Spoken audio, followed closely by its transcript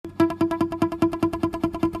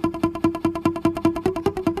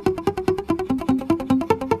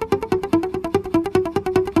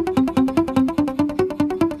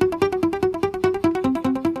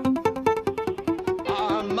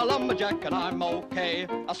I'm okay.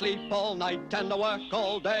 I sleep all night and I work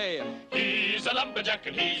all day. He's a lumberjack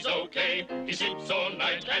and he's okay. He sleeps all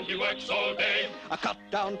night and he works all day. I cut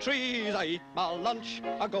down trees, I eat my lunch,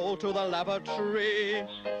 I go to the laboratory.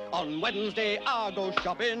 On Wednesday I go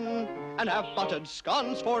shopping and have buttered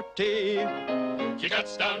scones for tea. He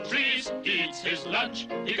cuts down trees, he eats his lunch,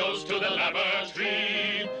 he goes to the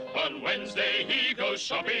laboratory. On Wednesday he goes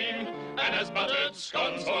shopping and has buttered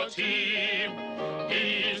scones for tea.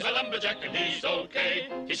 He's a lumberjack and he's okay.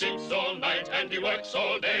 He sleeps all night and he works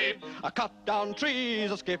all day. I cut down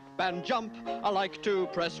trees, I skip and jump, I like to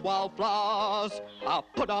press wildflowers. I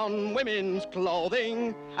put on women's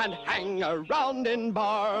clothing and hang around in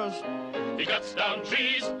bars. He cuts down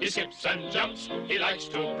trees, he skips and jumps, he likes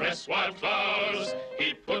to press wildflowers.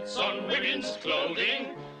 He puts on women's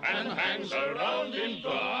clothing and hangs around in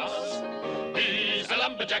bars. He's a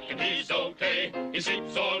lumberjack and he's okay. He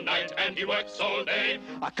sleeps all night and he works all day.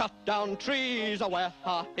 I cut down trees, I wear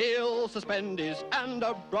high heels, suspenders and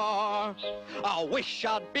a bra. I wish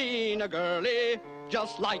I'd been a girlie,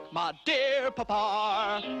 just like my dear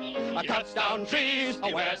papa. I cut down trees,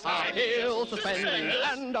 I wear high heels, suspenders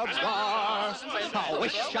and a bra. I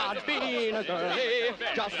wish I'd been a girlie,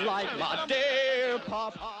 just like my dear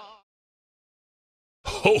papa.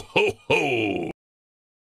 Ho, ho, ho!